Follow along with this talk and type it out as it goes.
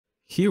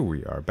Here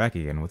we are back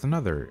again with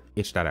another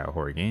itch.out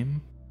horror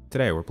game.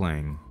 Today we're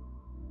playing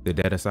The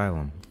Dead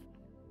Asylum.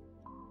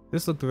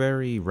 This looked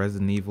very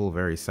Resident Evil,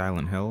 very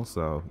Silent Hill,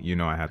 so you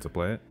know I had to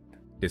play it.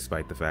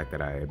 Despite the fact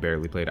that I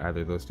barely played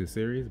either of those two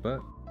series,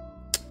 but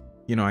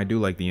you know I do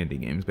like the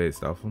indie games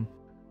based off them.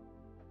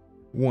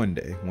 One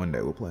day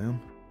we'll play them.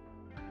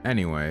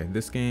 Anyway,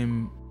 this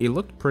game, it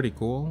looked pretty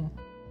cool.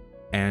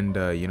 And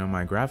you know,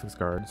 my graphics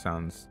card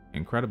sounds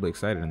incredibly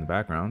excited in the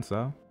background,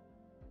 so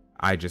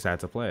I just had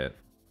to play it.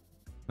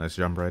 Let's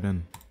jump right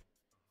in.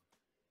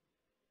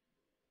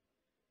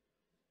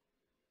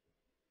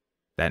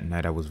 That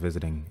night I was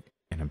visiting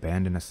an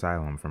abandoned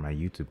asylum for my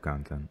YouTube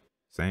content.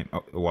 Same.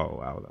 Oh, whoa,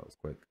 wow, that was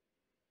quick.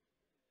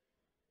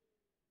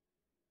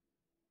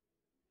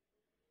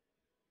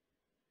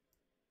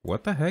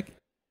 What the heck?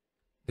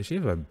 Does she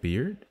have a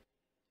beard?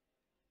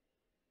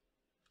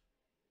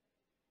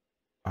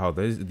 Oh,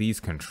 these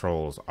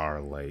controls are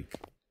like...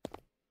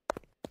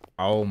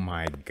 Oh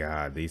my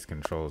god, these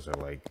controls are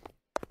like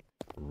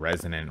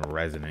Resident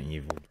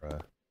Evil,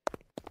 bruh.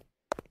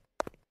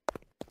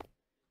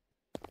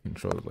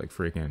 Controls like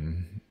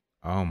freaking...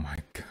 Oh my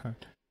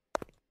god.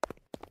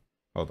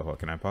 Hold the hell,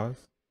 can I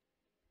pause?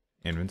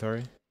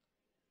 Inventory?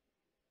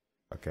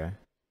 Okay.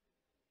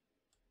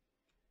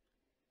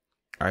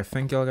 I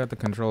think y'all got the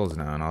controls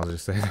now, and I'll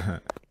just say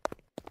that.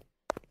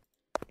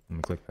 Let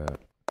me click that.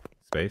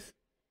 Space.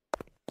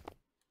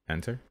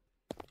 Enter.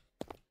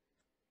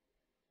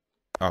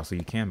 Oh, so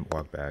you can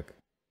walk back.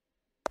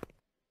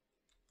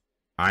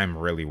 I'm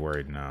really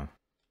worried now.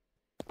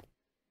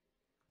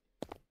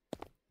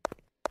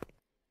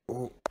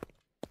 Oh.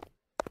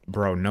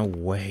 Bro, no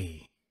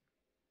way.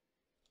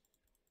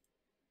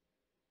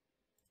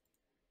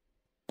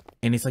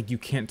 And it's like you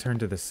can't turn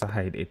to the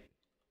side.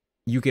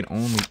 You can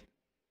only...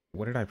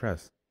 What did I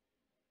press?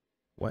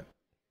 What?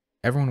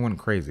 Everyone went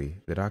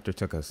crazy. The doctor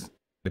took us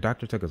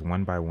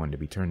one by one to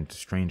be turned into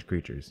strange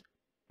creatures,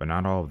 but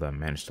not all of them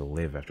managed to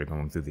live after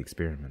going through the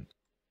experiment.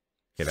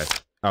 Okay,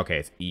 that's okay,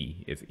 it's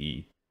E. It's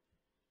E.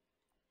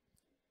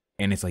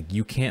 And it's like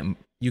you can't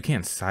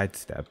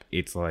sidestep.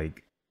 It's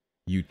like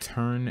you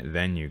turn,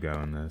 then you go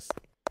in this.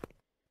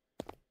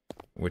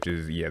 Which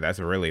is, yeah, that's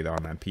really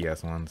on that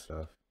PS1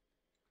 stuff.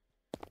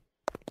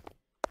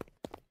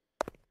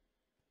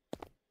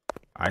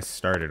 I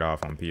started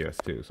off on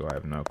PS2, so I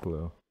have no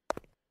clue.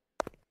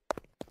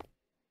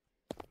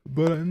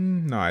 But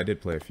no, I did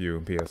play a few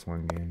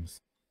PS1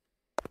 games.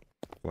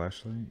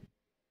 Flashlight?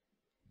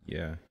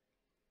 Yeah.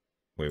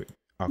 Wait.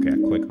 Okay,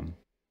 I click them.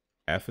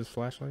 F is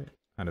flashlight?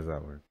 How does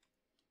that work?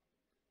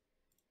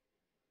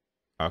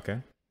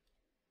 Okay.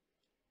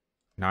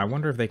 Now I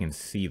wonder if they can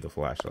see the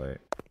flashlight.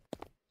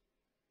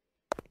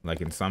 Like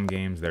in some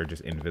games, they're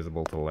just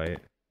invisible to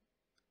light.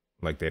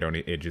 Like they don't,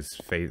 it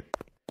just phase,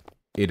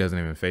 it doesn't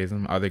even phase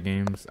them. Other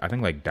games, I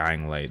think like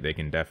Dying Light, they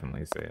can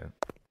definitely see it.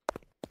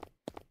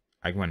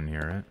 I went in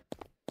here,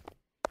 right?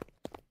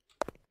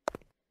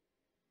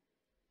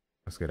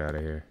 Let's get out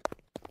of here.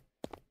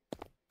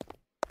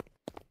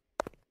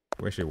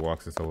 Where she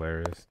walks is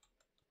hilarious.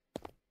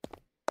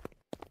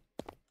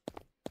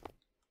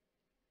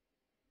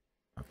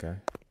 Okay.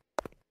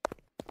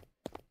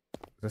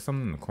 Is there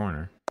something in the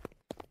corner?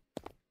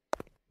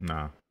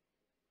 Nah.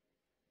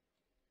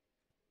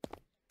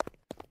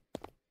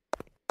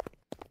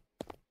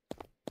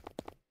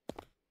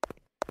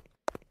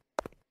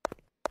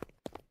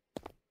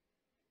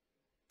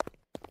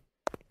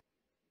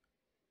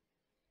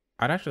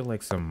 I'd actually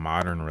like some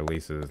modern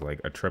releases,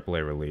 like a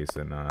AAA release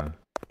in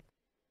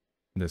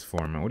this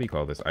format. What do you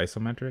call this?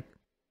 Isometric?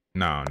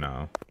 No.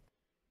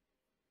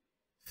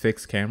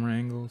 Fixed camera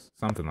angles?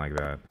 Something like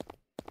that.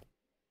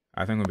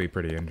 I think it would be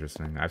pretty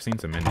interesting. I've seen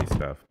some indie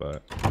stuff,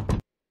 but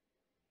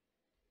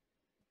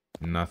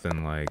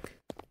nothing like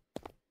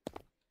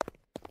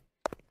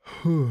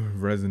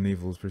Resident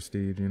Evil's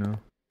prestige, you know?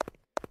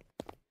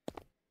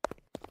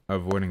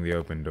 Avoiding the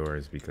open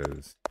doors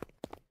because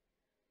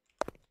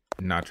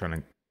not trying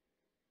to...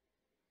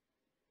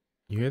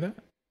 You hear that?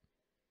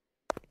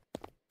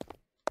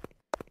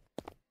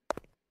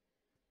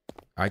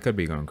 I could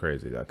be going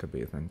crazy. That could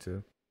be a thing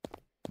too.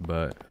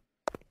 But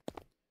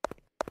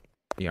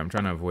yeah, I'm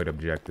trying to avoid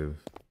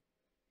objective.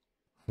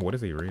 What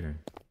is he reading?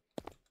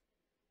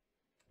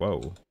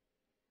 Whoa.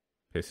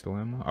 Pistol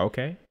ammo?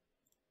 Okay.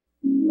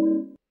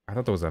 I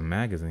thought that was a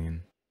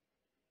magazine.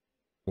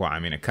 Well, I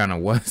mean, it kind of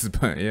was,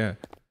 but yeah.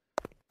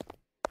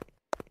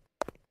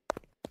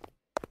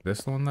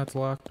 This one that's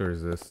locked, or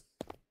is this...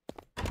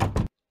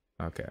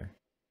 Okay.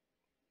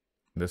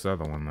 This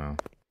other one, though.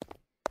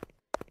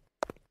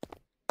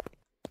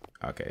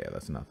 Okay, yeah,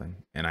 that's nothing.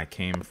 And I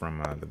came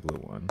from the blue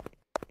one.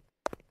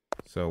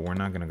 So we're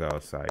not gonna go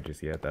outside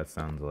just yet. That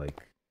sounds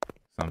like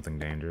something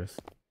dangerous.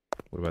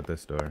 What about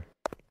this door?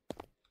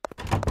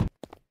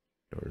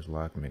 Door's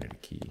locked, made it a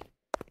key.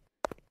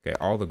 Okay,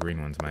 all the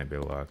green ones might be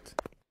locked.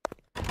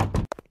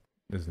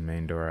 This is the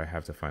main door. I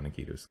have to find a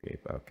key to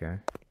escape. Okay.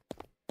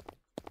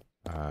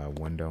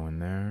 Window in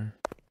there.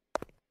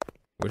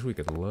 Wish we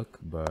could look,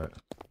 but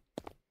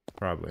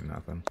probably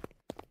nothing.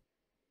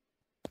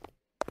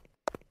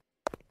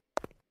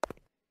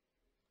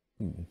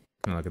 Ooh,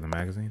 can I look at the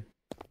magazine?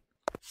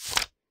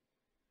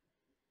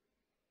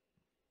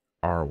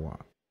 Arwa.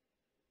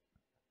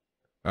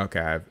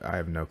 Okay, I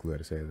have no clue how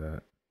to say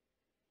that.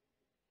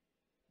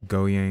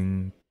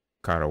 Goyang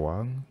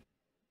Karawang,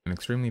 an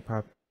extremely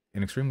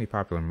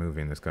popular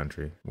movie in this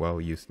country. Well,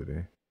 it used to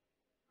be.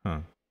 Huh?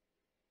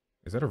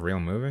 Is that a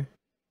real movie?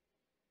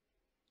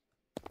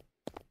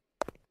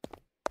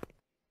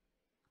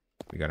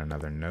 We got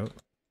another note.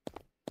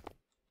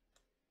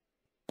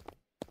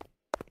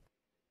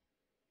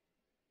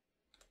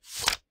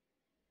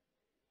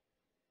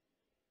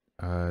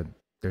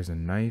 There's a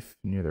knife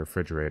near the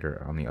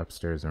refrigerator on the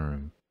upstairs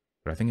room,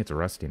 but I think it's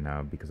rusty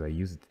now because I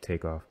used it to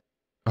take off.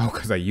 Oh,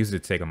 because I used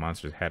it to take a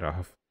monster's head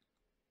off.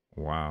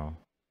 Wow.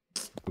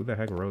 Who the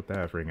heck wrote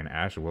that? Freaking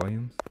Ash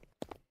Williams?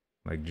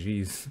 Like,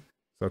 jeez.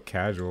 So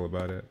casual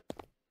about it.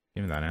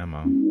 Give me that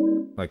ammo.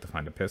 I'd like to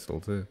find a pistol,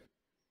 too.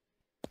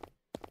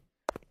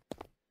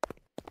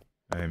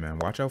 Hey, man,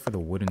 watch out for the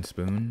wooden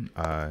spoon.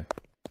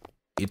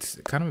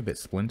 It's kind of a bit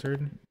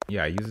splintered.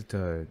 Yeah, I use it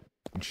to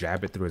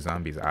jab it through a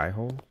zombie's eye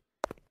hole.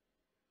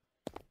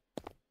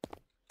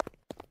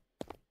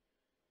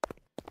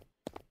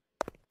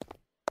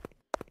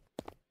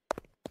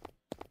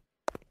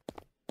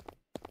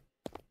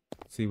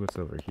 See what's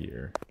over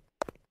here.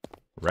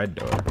 Red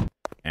door.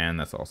 And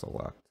that's also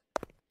locked.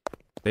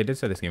 They did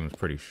say this game was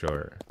pretty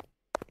short.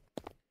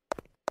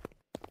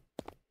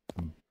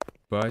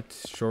 But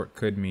short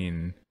could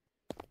mean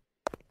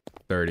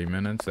 30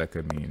 minutes. That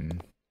could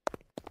mean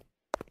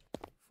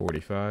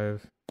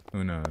 45.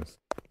 Who knows?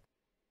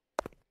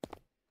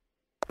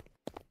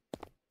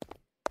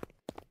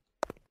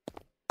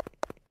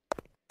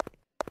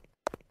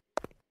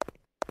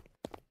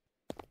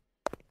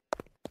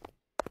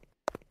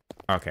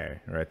 Okay,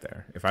 right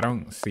there. If I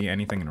don't see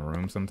anything in a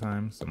room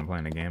sometimes, when I'm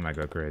playing a game, I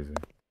go crazy.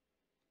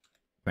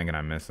 Thinking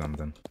I missed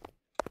something.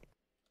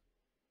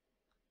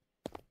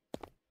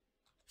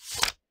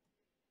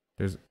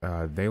 There's,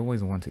 they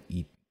always want to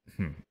eat.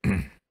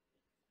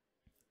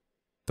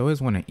 They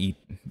always want to eat.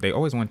 They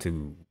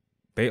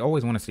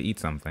always want us to eat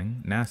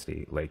something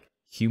nasty, like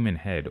human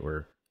head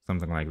or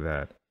something like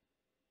that.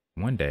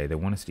 One day, they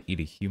want us to eat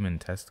a human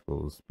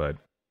testicles, but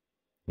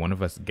one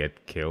of us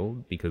get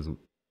killed because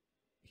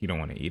he don't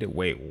want to eat it.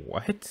 Wait,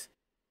 what?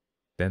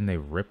 Then they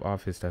rip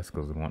off his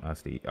testicles and want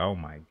us to eat. Oh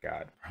my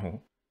god, bro.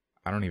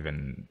 I don't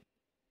even...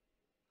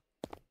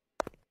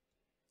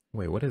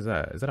 Wait, what is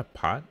that? Is that a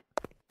pot?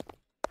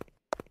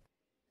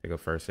 Take a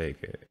first aid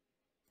kit.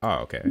 Oh,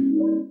 okay.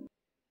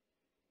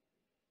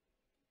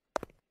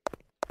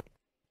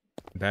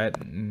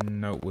 That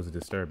note was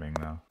disturbing,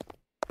 though.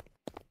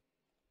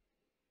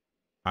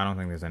 I don't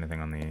think there's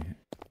anything on the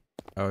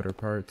outer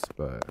parts,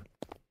 but...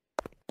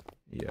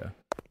 yeah.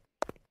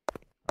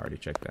 Already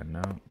checked that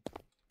note.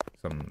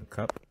 Something in the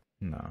cup?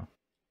 No.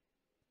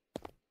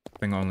 I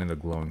think only the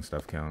glowing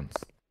stuff counts.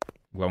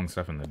 Glowing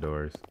stuff in the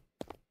doors.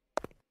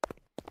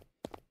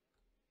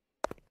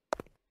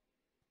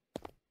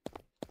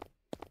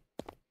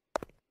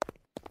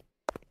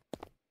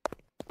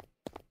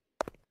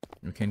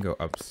 We can go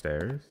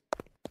upstairs.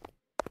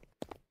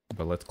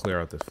 But let's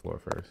clear out this floor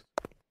first.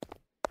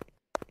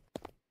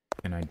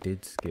 And I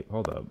did skip...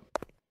 Hold up.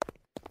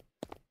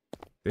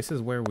 This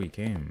is where we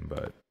came,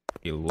 but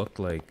it looked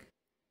like...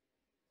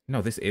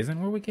 No, this isn't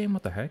where we came?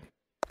 What the heck?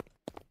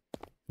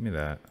 Give me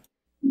that.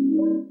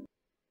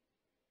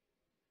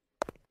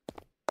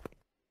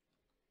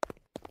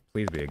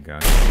 Please be a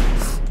gun.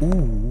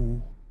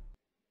 Ooh.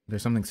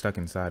 There's something stuck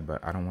inside,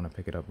 but I don't want to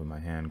pick it up with my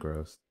hand.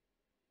 Gross.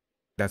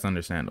 That's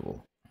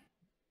understandable.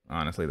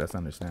 Honestly, that's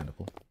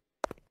understandable.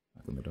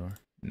 Open the door.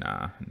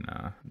 Nah.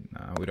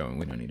 We don't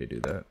need to do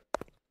that.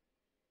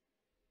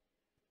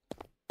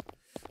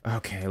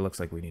 Okay, it looks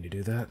like we need to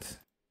do that.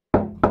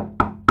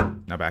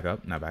 Now back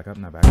up.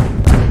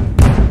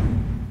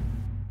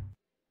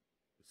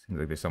 Seems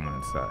like there's someone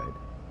inside.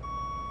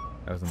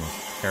 That was the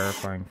most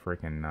terrifying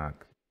freaking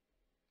knock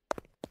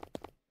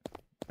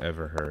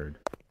ever heard.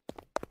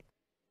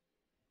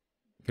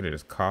 Could have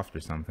just coughed or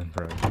something,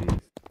 bro. Jeez.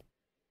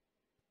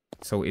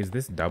 So is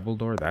this double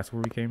door? That's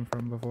where we came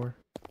from before?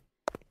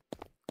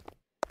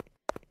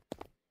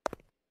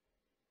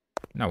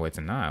 No, it's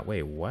not.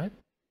 Wait, what?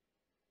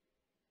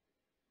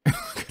 Look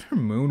at her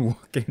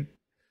moonwalking.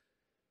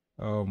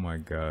 Oh my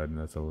god,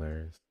 that's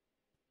hilarious.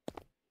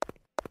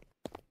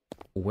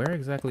 Where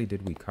exactly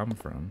did we come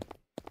from?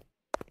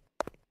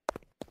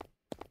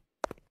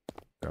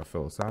 Got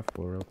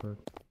philosophical real quick.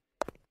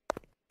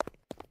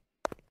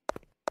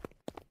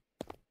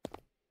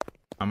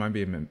 I might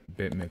be a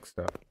bit mixed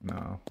up.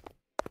 No.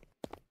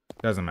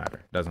 Doesn't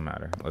matter.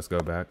 Let's go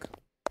back.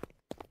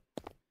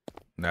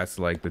 That's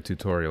like the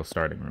tutorial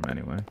starting room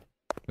anyway.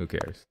 Who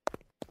cares?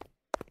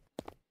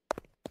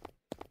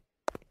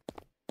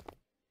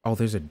 Oh,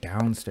 there's a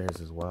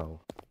downstairs as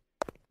well.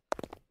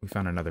 We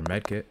found another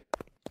med kit.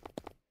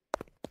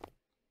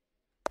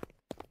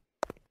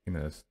 Give me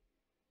this.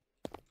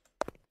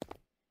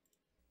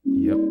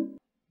 Yep.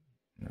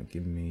 Now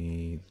give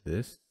me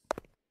this.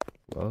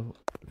 Well,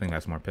 I think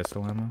that's more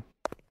pistol ammo.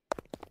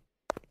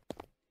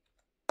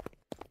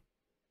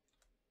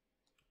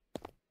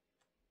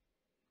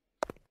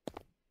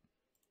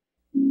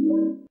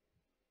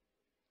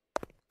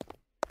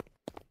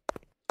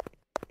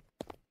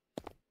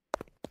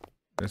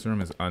 This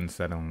room is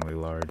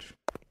unsettlingly large.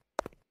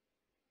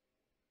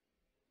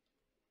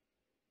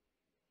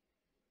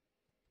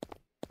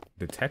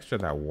 The texture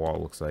of that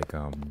wall looks like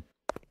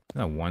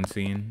that one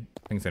scene,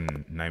 I think it's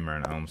in Nightmare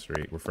on Elm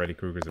Street, where Freddy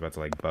Krueger's about to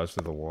like buzz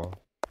through the wall,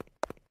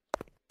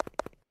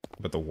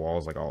 but the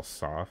wall's like all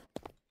soft,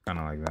 kind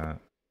of like that.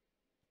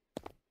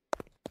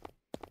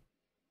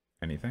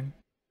 Anything?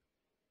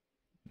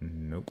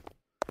 Nope.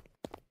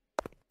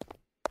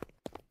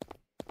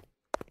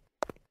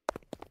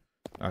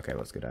 Okay,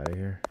 let's get out of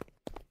here.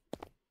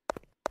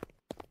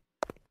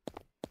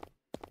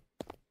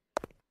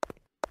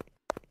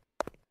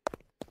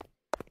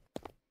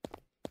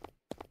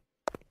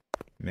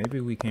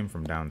 Maybe we came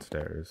from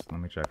downstairs.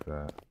 Let me check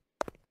that.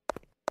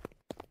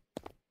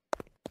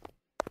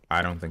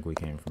 I don't think we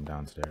came from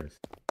downstairs.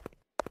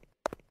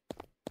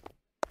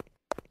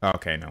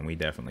 Okay, no, we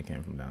definitely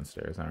came from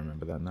downstairs. I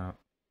remember that now.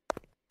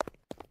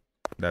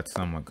 That's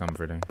somewhat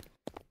comforting.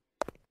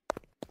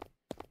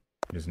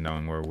 Just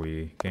knowing where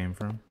we came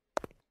from.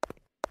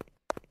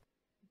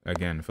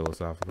 Again,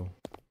 philosophical.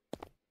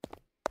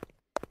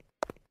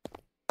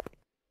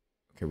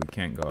 Okay, we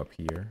can't go up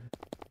here.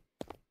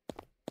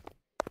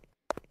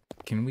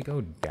 Can we go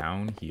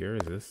down here?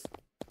 Is this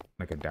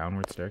like a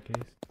downward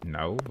staircase?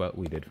 No, but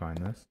we did find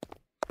this.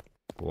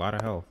 A lot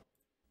of health.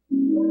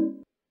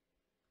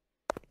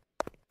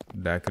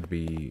 That could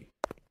be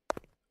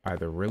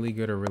either really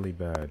good or really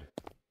bad.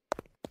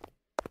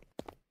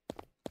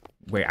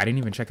 Wait, I didn't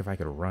even check if I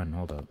could run.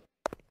 Hold up.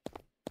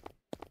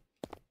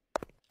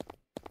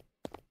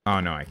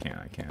 Oh, no, I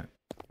can't. Can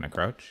I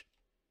crouch?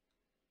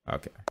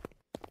 Okay.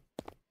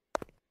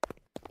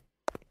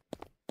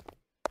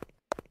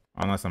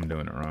 Unless I'm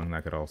doing it wrong,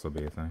 that could also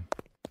be a thing.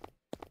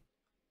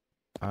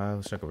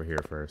 Let's check over here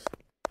first.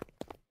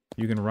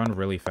 You can run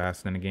really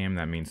fast in a game.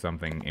 That means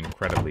something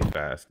incredibly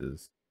fast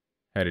is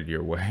headed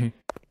your way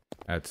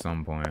at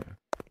some point.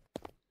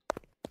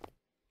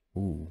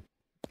 Ooh.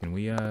 Can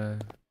we,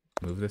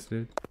 move this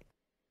dude?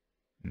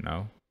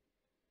 No.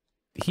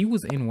 He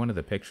was in one of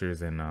the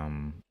pictures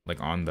in,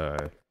 like on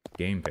the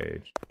game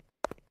page.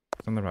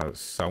 Something about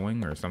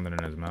sewing or something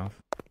in his mouth.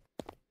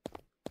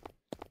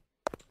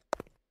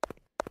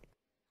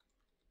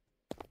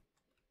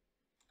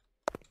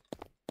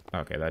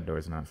 Okay, that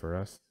door's not for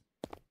us.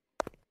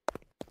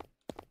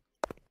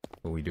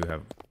 But we do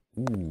have...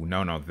 Ooh,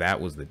 no, that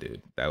was the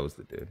dude. That was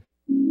the dude.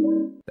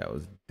 That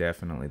was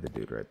definitely the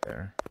dude right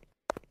there.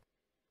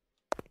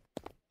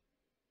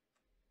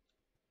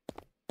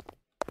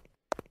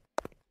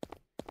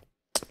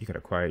 You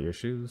could quiet your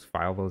shoes,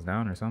 file those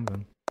down or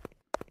something.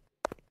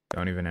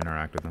 Don't even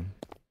interact with him.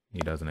 He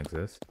doesn't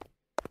exist.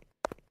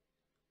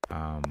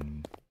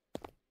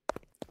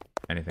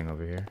 Anything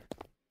over here?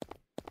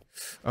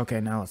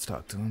 Okay, now let's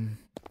talk to him.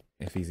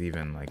 If he's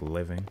even, like,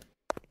 living.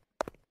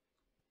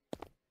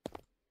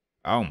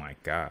 Oh my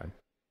god.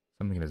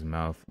 Something in his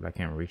mouth, but I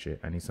can't reach it.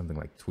 I need something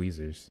like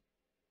tweezers.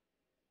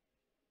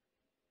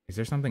 Is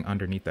there something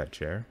underneath that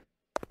chair?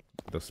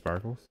 Those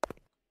sparkles?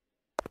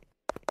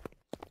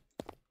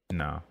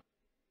 No.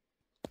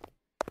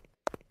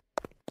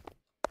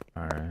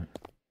 Alright.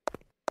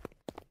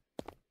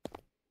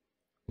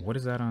 What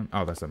is that on?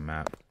 Oh, that's a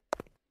map.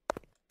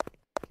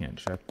 Can't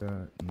check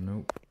that.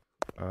 Nope.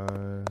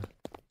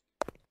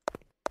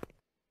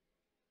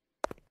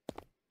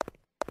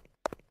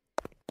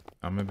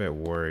 I'm a bit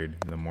worried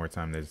the more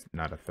time there's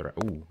not a threat.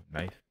 Ooh,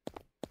 knife.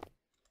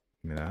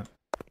 Give me that.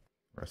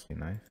 Rusty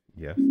knife.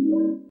 Yes.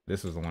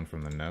 This is the one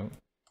from the note.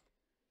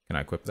 Can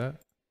I equip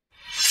that?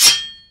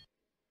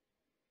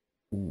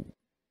 Ooh.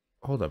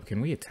 Hold up.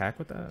 Can we attack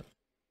with that?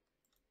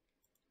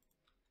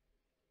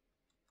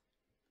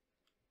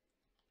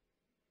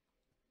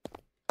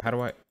 How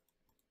do I...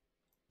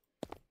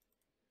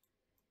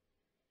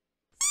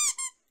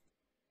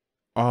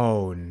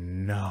 Oh,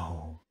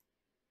 no.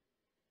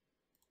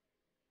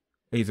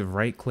 He's a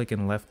right click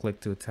and left click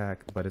to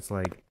attack, but it's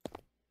like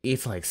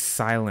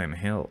Silent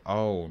Hill.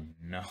 Oh,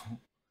 no.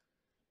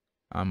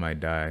 I might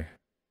die.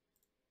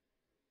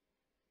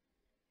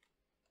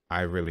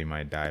 I really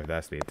might die if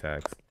that's the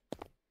attacks.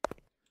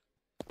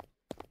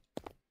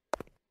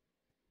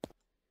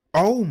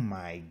 Oh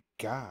my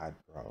god,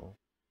 bro.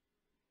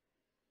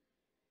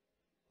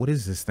 What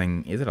is this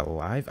thing? Is it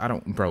alive? I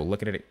don't... Bro,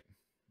 look at it.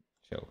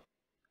 Chill.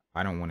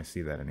 I don't want to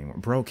see that anymore.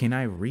 Bro, can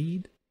I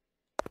read?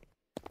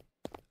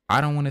 I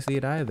don't want to see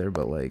it either,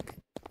 but like,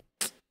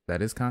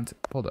 that is content.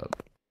 Hold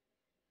up.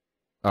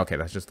 Okay,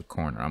 that's just the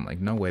corner. I'm like,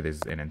 no way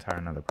there's an entire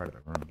another part of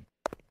the room.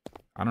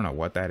 I don't know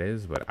what that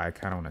is, but I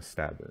kind of want to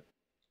stab it.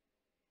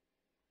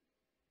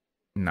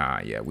 Nah,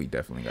 yeah, we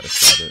definitely got to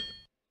stab it.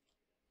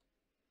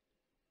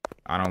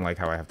 I don't like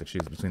how I have to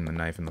choose between the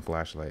knife and the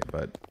flashlight,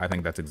 but I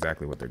think that's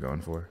exactly what they're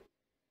going for.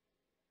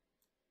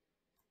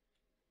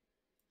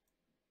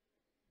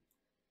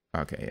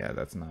 Okay, yeah,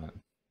 that's not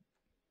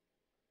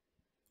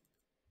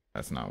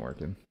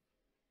working.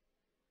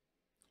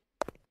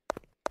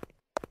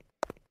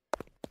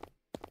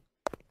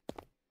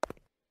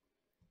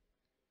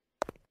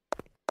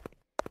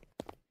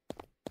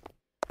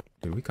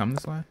 Did we come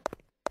this way?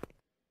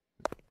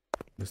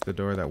 Is the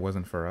door that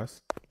wasn't for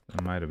us?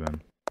 It might have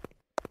been.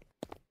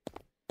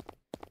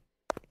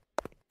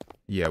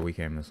 Yeah, we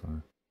came this way.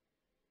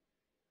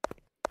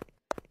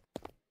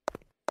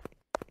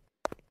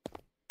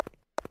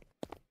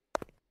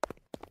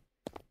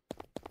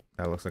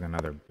 That looks like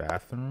another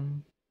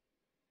bathroom.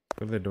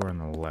 Go to the door on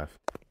the left.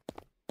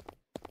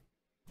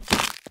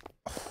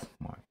 Oh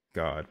my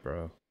god,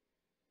 bro.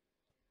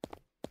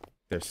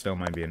 There still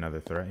might be another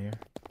threat here.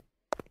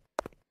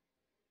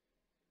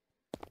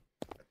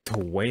 The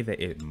way that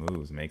it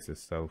moves makes it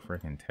so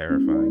freaking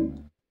terrifying,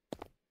 man.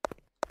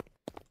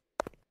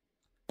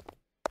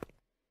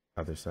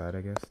 Other side,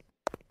 I guess.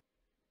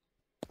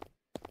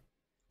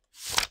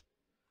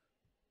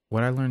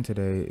 What I learned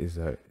today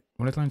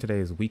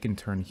is we can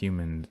turn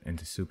humans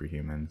into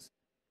superhumans.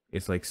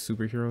 It's like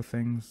superhero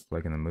things,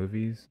 like in the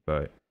movies,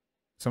 but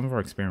some of our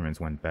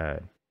experiments went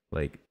bad.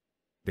 Like,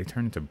 they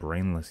turned into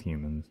brainless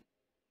humans.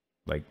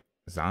 Like,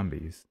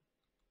 zombies.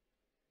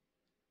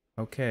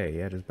 Okay,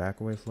 yeah, just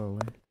back away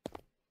slowly.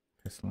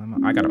 Pistol ammo.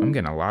 I'm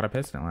getting a lot of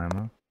pistol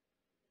ammo.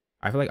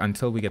 I feel like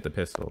until we get the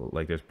pistol,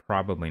 like, there's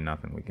probably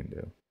nothing we can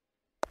do.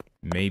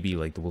 Maybe,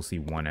 like, we'll see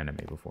one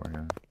enemy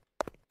beforehand.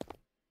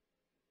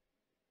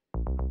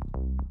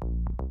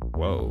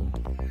 Whoa.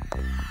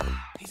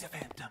 He's a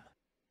phantom.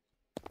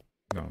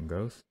 Going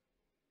ghost?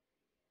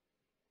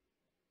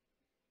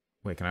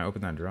 Wait, can I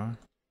open that drawer?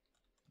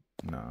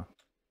 No.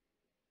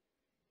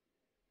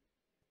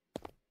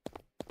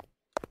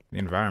 The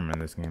environment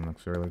in this game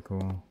looks really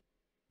cool.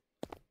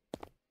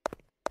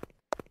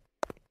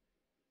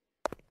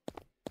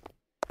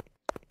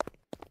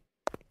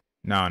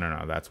 No,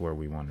 that's where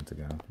we wanted to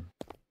go.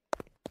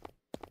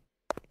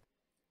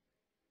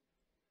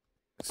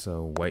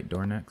 So, white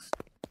door next.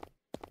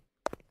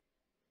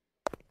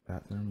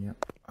 Bathroom,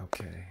 yep.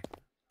 Okay.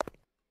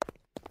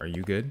 Are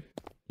you good?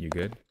 You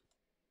good?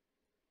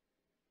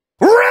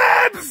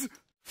 Reds!